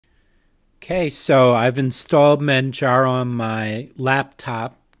Okay, so I've installed Manjaro on my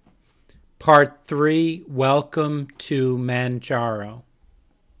laptop. Part 3, Welcome to Manjaro.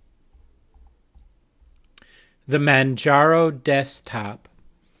 The Manjaro desktop.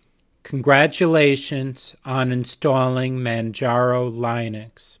 Congratulations on installing Manjaro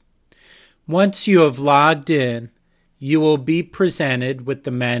Linux. Once you have logged in, you will be presented with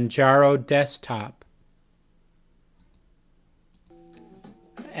the Manjaro desktop.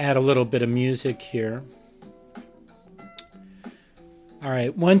 Add a little bit of music here.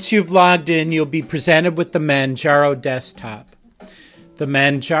 Alright, once you've logged in, you'll be presented with the Manjaro desktop. The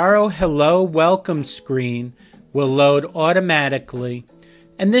Manjaro Hello Welcome screen will load automatically,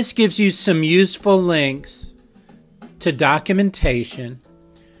 and this gives you some useful links to documentation,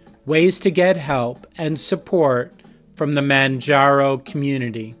 ways to get help and support from the Manjaro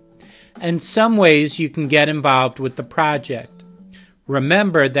community, and some ways you can get involved with the project.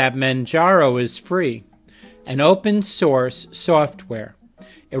 Remember that Manjaro is free, an open source software.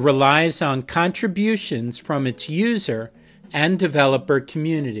 It relies on contributions from its user and developer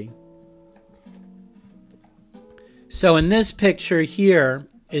community. So in this picture here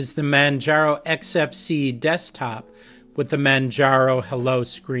is the Manjaro XFCE desktop with the Manjaro Hello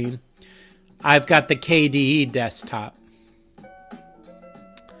screen. I've got the KDE desktop.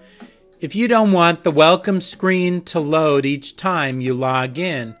 If you don't want the welcome screen to load each time you log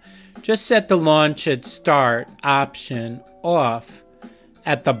in, just set the Launch at Start option off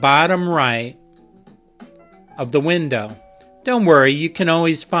at the bottom right of the window. Don't worry, you can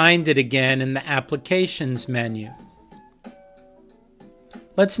always find it again in the Applications menu.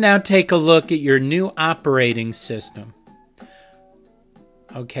 Let's now take a look at your new operating system.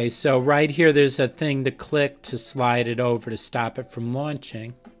 Okay, so right here there's a thing to click to slide it over to stop it from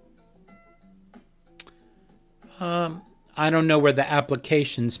launching. I don't know where the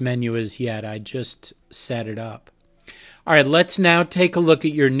Applications menu is yet. I just set it up. All right, let's now take a look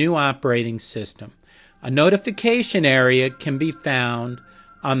at your new operating system. A notification area can be found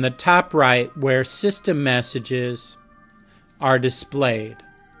on the top right where system messages are displayed.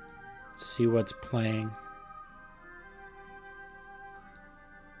 See what's playing.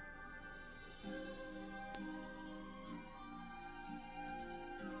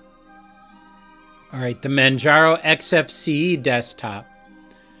 All right, the Manjaro XFCE desktop.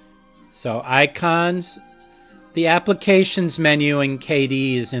 So icons, the Applications menu in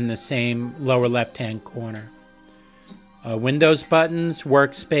KDE is in the same lower left-hand corner. Windows buttons,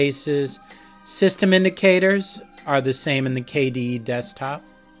 workspaces, system indicators are the same in the KDE desktop.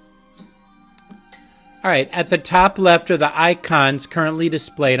 All right, at the top left are the icons currently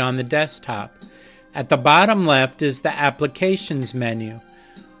displayed on the desktop. At the bottom left is the Applications menu,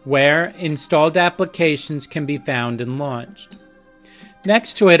 where installed applications can be found and launched.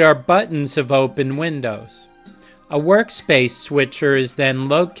 Next to it are buttons of open windows. A workspace switcher is then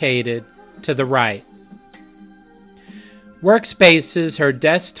located to the right. Workspaces are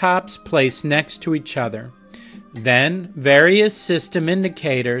desktops placed next to each other. Then, various system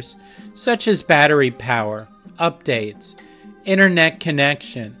indicators such as battery power, updates, internet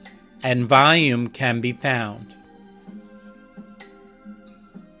connection, and volume can be found.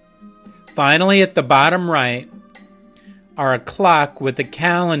 Finally, at the bottom right are a clock with a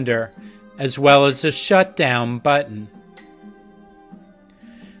calendar as well as a shutdown button.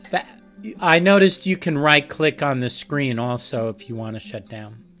 I noticed you can right-click on the screen also if you want to shut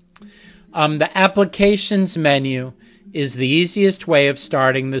down. The Applications menu is the easiest way of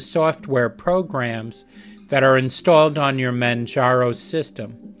starting the software programs that are installed on your Manjaro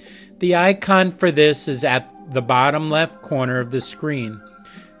system. The icon for this is at the bottom left corner of the screen.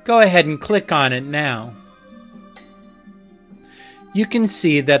 Go ahead and click on it now. You can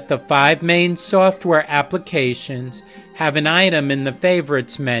see that the 5 main software applications have an item in the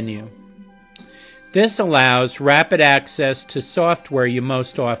Favorites menu. This allows rapid access to software you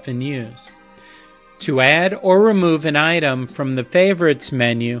most often use. To add or remove an item from the Favorites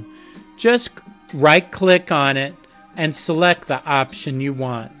menu, just right-click on it and select the option you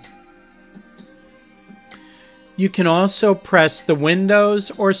want. You can also press the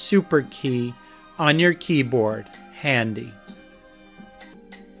Windows or Super key on your keyboard. Handy.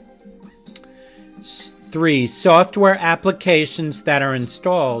 3. Software applications that are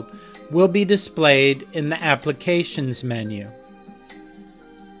installed will be displayed in the Applications menu.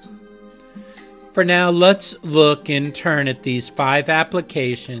 For now, let's look in turn at these 5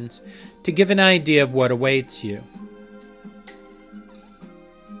 applications to give an idea of what awaits you.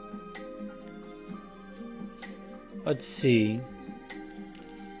 Let's see.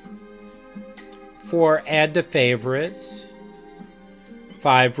 For Add to Favorites,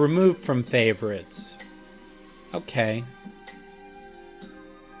 5. Remove from favorites. Okay.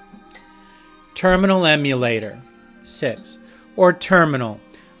 Terminal emulator. 6. Or terminal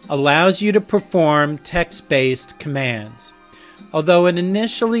allows you to perform text-based commands. Although it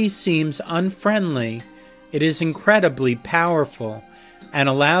initially seems unfriendly, it is incredibly powerful and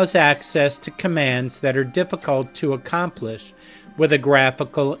allows access to commands that are difficult to accomplish with a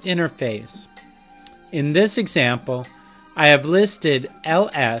graphical interface. In this example, I have listed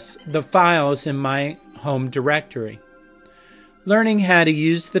ls, the files in my home directory. Learning how to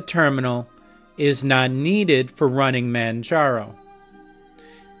use the terminal is not needed for running Manjaro.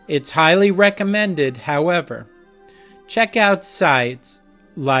 It's highly recommended, however. Check out sites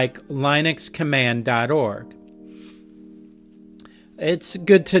like linuxcommand.org. It's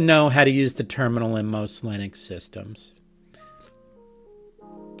good to know how to use the terminal in most Linux systems.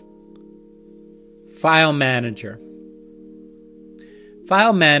 File Manager.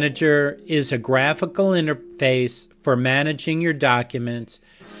 File Manager is a graphical interface for managing your documents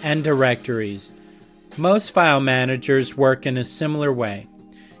and directories. Most file managers work in a similar way.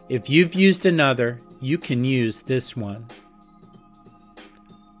 If you've used another, you can use this one.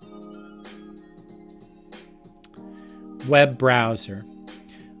 Web browser.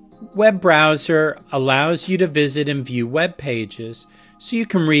 Web browser allows you to visit and view web pages so you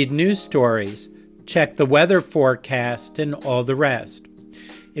can read news stories, check the weather forecast, and all the rest.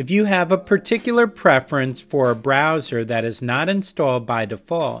 If you have a particular preference for a browser that is not installed by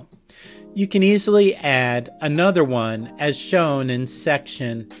default, you can easily add another one as shown in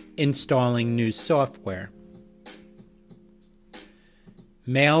section Installing New Software.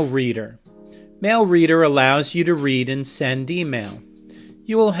 Mail Reader. Mail Reader allows you to read and send email.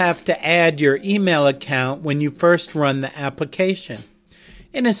 You will have to add your email account when you first run the application,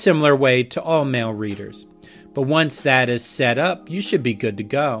 in a similar way to all mail readers. But once that is set up, you should be good to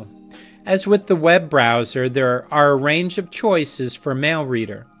go. As with the web browser, there are a range of choices for Mail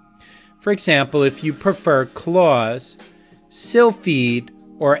Reader. For example, if you prefer Clause, Sylpheed,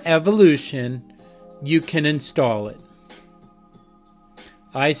 or Evolution, you can install it.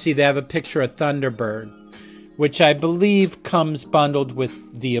 I see they have a picture of Thunderbird, which I believe comes bundled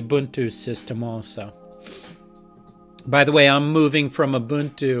with the Ubuntu system also. By the way, I'm moving from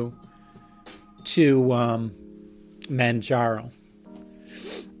Ubuntu to Manjaro.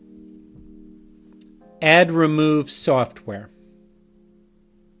 Add remove software.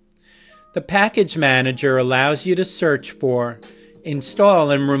 The package manager allows you to search for,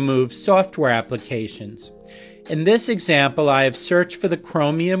 install, and remove software applications. In this example, I have searched for the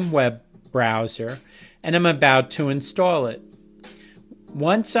Chromium web browser and am about to install it.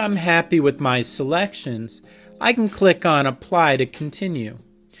 Once I'm happy with my selections, I can click on Apply to continue.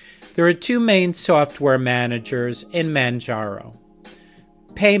 There are two main software managers in Manjaro.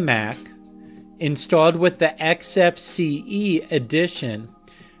 PayMac, installed with the XFCE edition,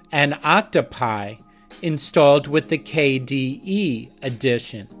 and Octopi, installed with the KDE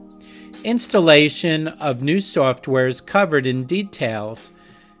edition. Installation of new software is covered in details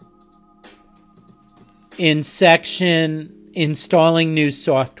in section Installing New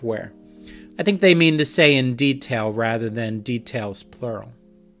Software. I think they mean to say in detail rather than details plural.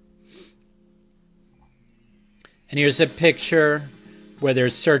 And here's a picture where they're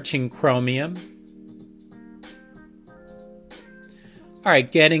searching Chromium. All right,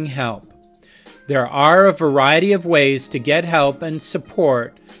 getting help. There are a variety of ways to get help and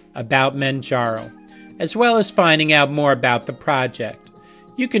support about Manjaro, as well as finding out more about the project.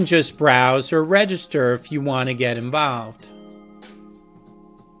 You can just browse or register if you want to get involved.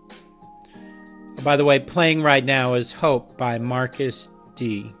 By the way, playing right now is Hope by Marcus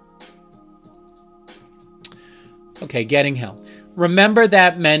D. Okay, getting help. Remember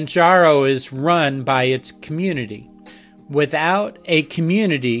that Manjaro is run by its community. Without a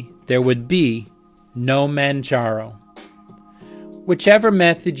community, there would be no Manjaro. Whichever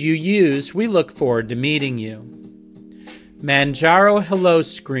method you use, we look forward to meeting you. Manjaro Hello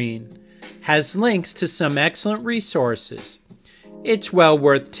screen has links to some excellent resources. It's well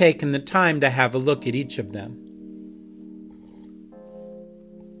worth taking the time to have a look at each of them.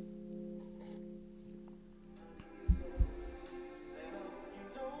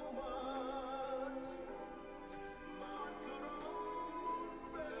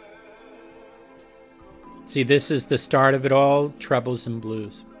 See, this is the start of it all, Troubles and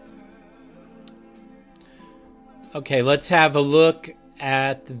Blues. Okay, let's have a look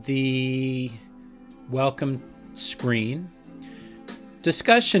at the welcome screen.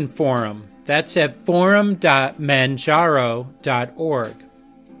 Discussion forum. That's at forum.manjaro.org.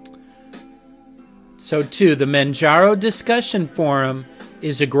 So, 2, the Manjaro discussion forum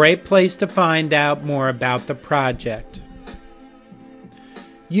is a great place to find out more about the project.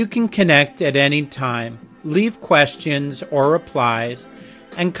 You can connect at any time, leave questions or replies,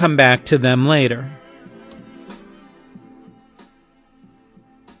 and come back to them later.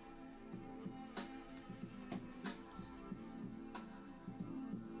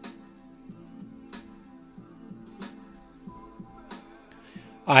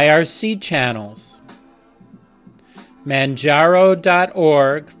 IRC channels.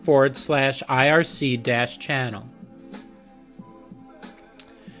 Manjaro.org/IRC-channel.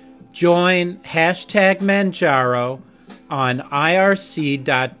 Join #Manjaro on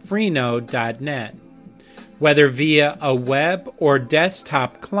irc.freenode.net, whether via a web or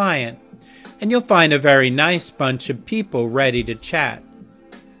desktop client, and you'll find a very nice bunch of people ready to chat.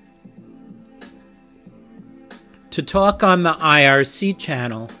 To talk on the IRC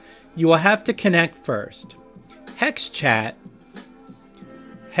channel, you will have to connect first. HexChat,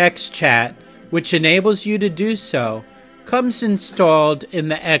 which enables you to do so, comes installed in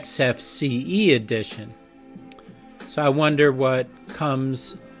the XFCE edition. So I wonder what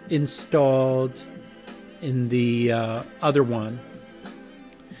comes installed in the other one.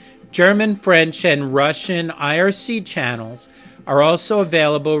 German, French, and Russian IRC channels are also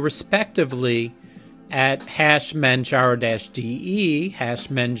available respectively at #Manjaro-DE,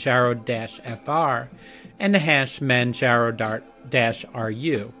 #Manjaro-FR, and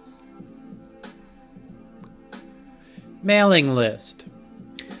 #Manjaro-RU. Mailing list.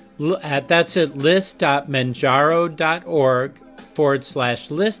 That's at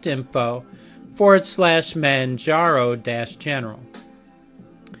list.manjaro.org/listinfo/Manjaro-general.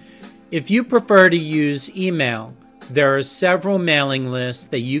 If you prefer to use email, there are several mailing lists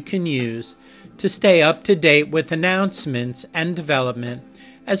that you can use to stay up to date with announcements and development,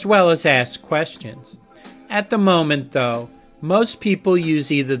 as well as ask questions. At the moment, though, most people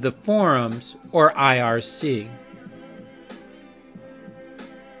use either the forums or IRC.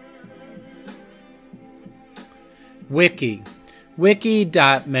 Wiki.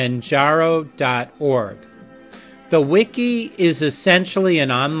 Wiki.manjaro.org. The wiki is essentially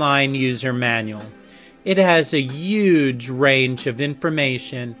an online user manual. It has a huge range of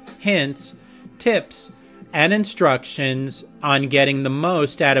information, hints, tips, and instructions on getting the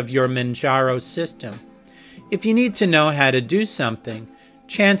most out of your Manjaro system. If you need to know how to do something,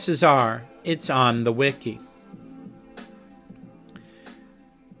 chances are it's on the wiki.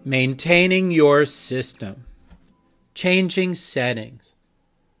 Maintaining your system. Changing settings.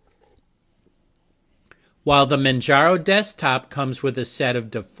 While the Manjaro desktop comes with a set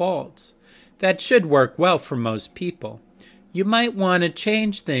of defaults that should work well for most people, you might want to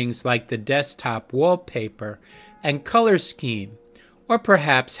change things like the desktop wallpaper and color scheme, or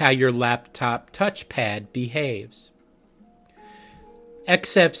perhaps how your laptop touchpad behaves.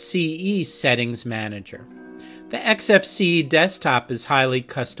 XFCE Settings Manager. The XFCE desktop is highly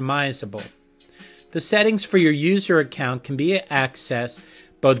customizable. The settings for your user account can be accessed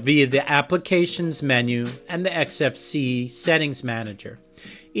both via the Applications menu and the XFCE Settings Manager.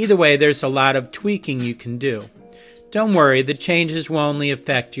 Either way, there's a lot of tweaking you can do. Don't worry, the changes will only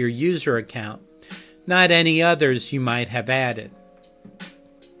affect your user account, not any others you might have added.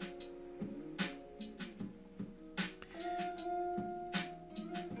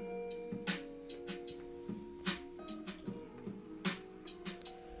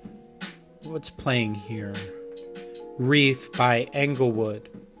 What's playing here? Reef by Englewood.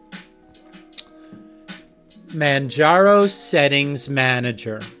 Manjaro Settings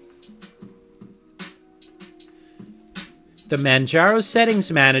Manager. The Manjaro Settings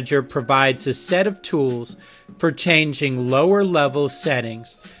Manager provides a set of tools for changing lower-level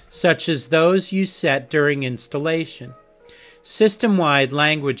settings, such as those you set during installation. System-wide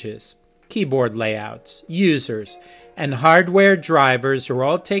languages, keyboard layouts, users, and hardware drivers are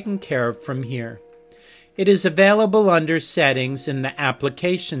all taken care of from here. It is available under Settings in the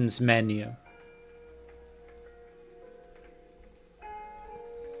Applications menu.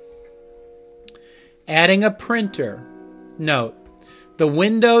 Adding a printer. Note, the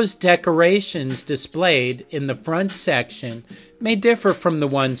Windows decorations displayed in the front section may differ from the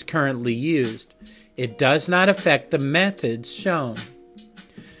ones currently used. It does not affect the methods shown.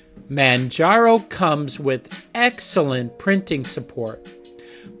 Manjaro comes with excellent printing support.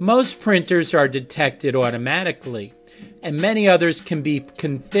 Most printers are detected automatically, and many others can be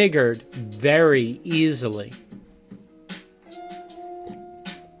configured very easily.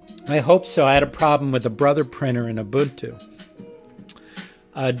 I hope so. I had a problem with a Brother printer in Ubuntu.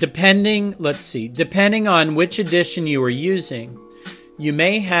 Depending on which edition you are using, you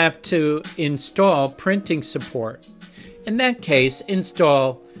may have to install printing support. In that case,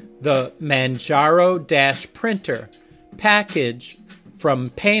 install the Manjaro-printer package from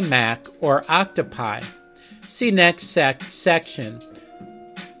PayMac or Octopi. See next section.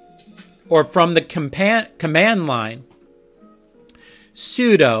 Or from the command line,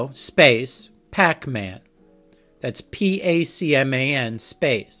 sudo space pacman. That's Pacman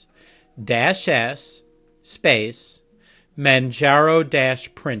space -s space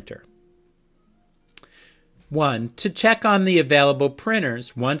Manjaro-printer. 1. To check on the available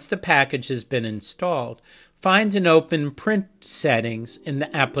printers, once the package has been installed, find and open Print Settings in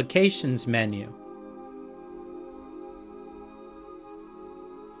the Applications menu.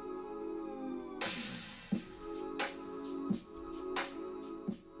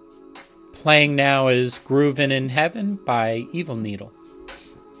 Playing now is Groovin' in Heaven by Evil Needle.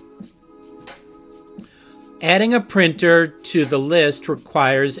 Adding a printer to the list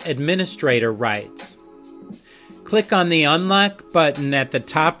requires administrator rights. Click on the Unlock button at the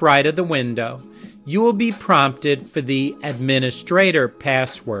top right of the window. You will be prompted for the administrator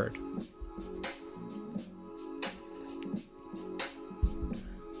password.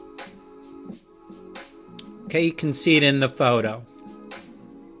 Okay, you can see it in the photo.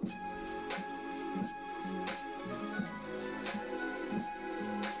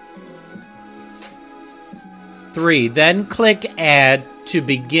 Three, then click Add to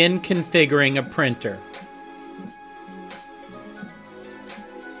begin configuring a printer.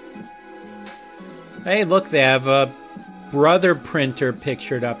 Hey, look, they have a brother printer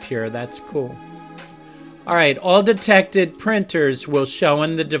pictured up here. That's cool. All right, all detected printers will show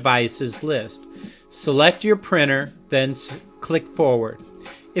in the devices list. Select your printer, then click Forward.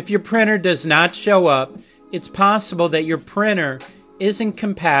 If your printer does not show up, it's possible that your printer isn't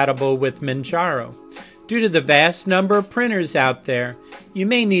compatible with Manjaro. Due to the vast number of printers out there, you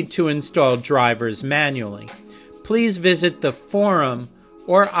may need to install drivers manually. Please visit the forum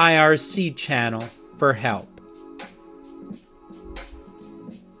or IRC channel for help.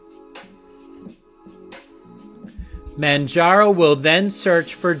 Manjaro will then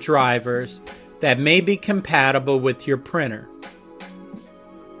search for drivers that may be compatible with your printer.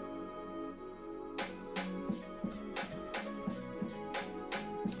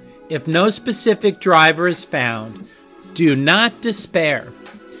 If no specific driver is found, do not despair.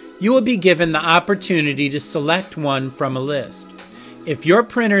 You will be given the opportunity to select one from a list. If your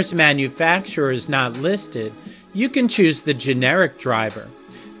printer's manufacturer is not listed, you can choose the generic driver.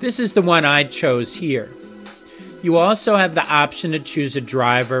 This is the one I chose here. You also have the option to choose a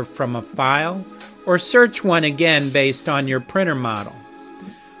driver from a file or search one again based on your printer model.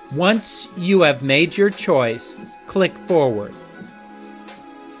 Once you have made your choice, click Forward.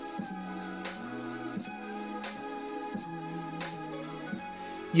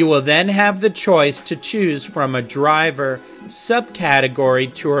 You will then have the choice to choose from a driver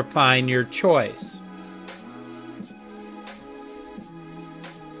subcategory to refine your choice.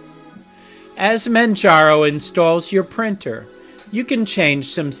 As Manjaro installs your printer, you can change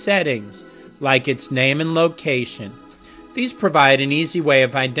some settings, like its name and location. These provide an easy way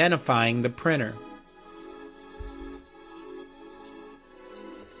of identifying the printer.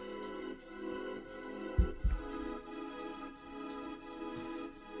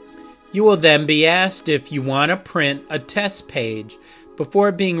 You will then be asked if you want to print a test page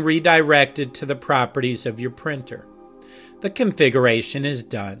before being redirected to the properties of your printer. The configuration is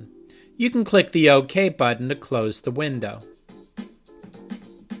done. You can click the OK button to close the window.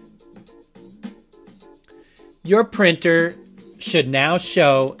 Your printer should now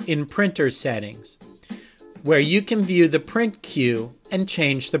show in Printer Settings, where you can view the print queue and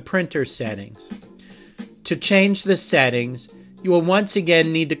change the printer settings. To change the settings, you will once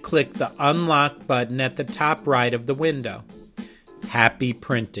again need to click the Unlock button at the top right of the window. Happy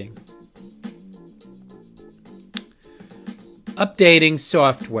printing. Updating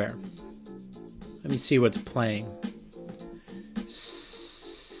software. Let me see what's playing.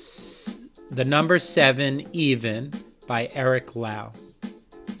 The number 7, Even, by Eric Lau.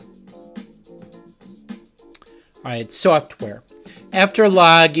 All right, software. After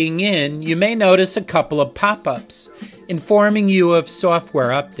logging in, you may notice a couple of pop-ups informing you of software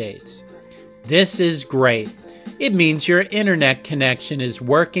updates. This is great. It means your internet connection is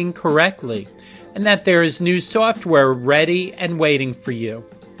working correctly and that there is new software ready and waiting for you.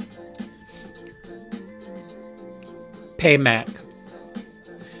 PayMac.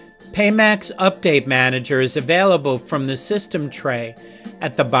 PayMac's Update Manager is available from the system tray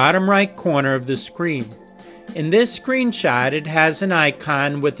at the bottom right corner of the screen. In this screenshot, it has an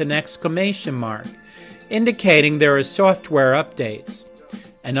icon with an exclamation mark, indicating there are software updates.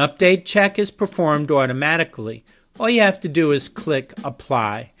 An update check is performed automatically all you have to do is click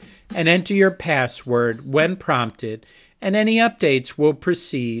Apply and enter your password when prompted, and any updates will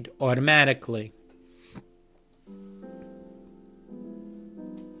proceed automatically.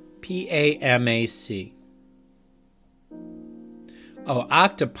 PAMAC. Oh,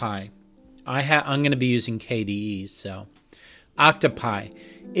 Octopi. I'm going to be using KDE, so. Octopi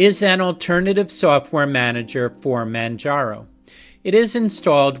is an alternative software manager for Manjaro. It is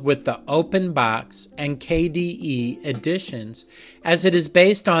installed with the OpenBox and KDE editions, as it is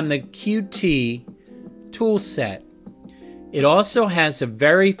based on the Qt toolset. It also has a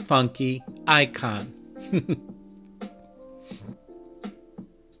very funky icon.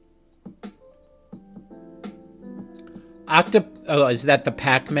 Oh, is that the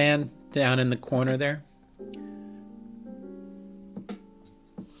Pac-Man down in the corner there?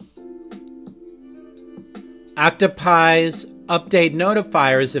 Octopi's update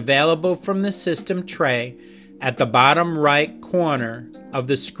notifier is available from the system tray at the bottom right corner of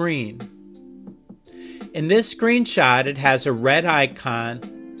the screen. In this screenshot, it has a red icon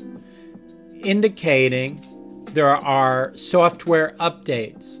indicating there are software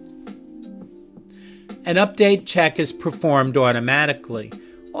updates. An update check is performed automatically.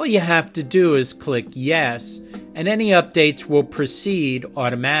 All you have to do is click Yes, and any updates will proceed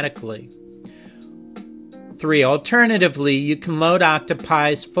automatically. 3. Alternatively, you can load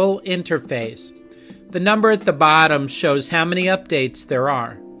Octopi's full interface. The number at the bottom shows how many updates there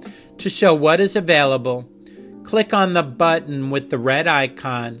are. To show what is available, click on the button with the red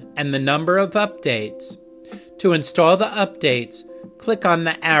icon and the number of updates. To install the updates, click on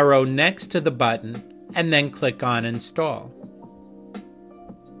the arrow next to the button and then click on Install.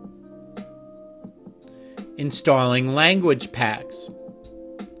 Installing language packs.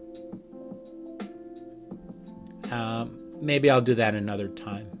 Maybe I'll do that another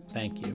time. Thank you.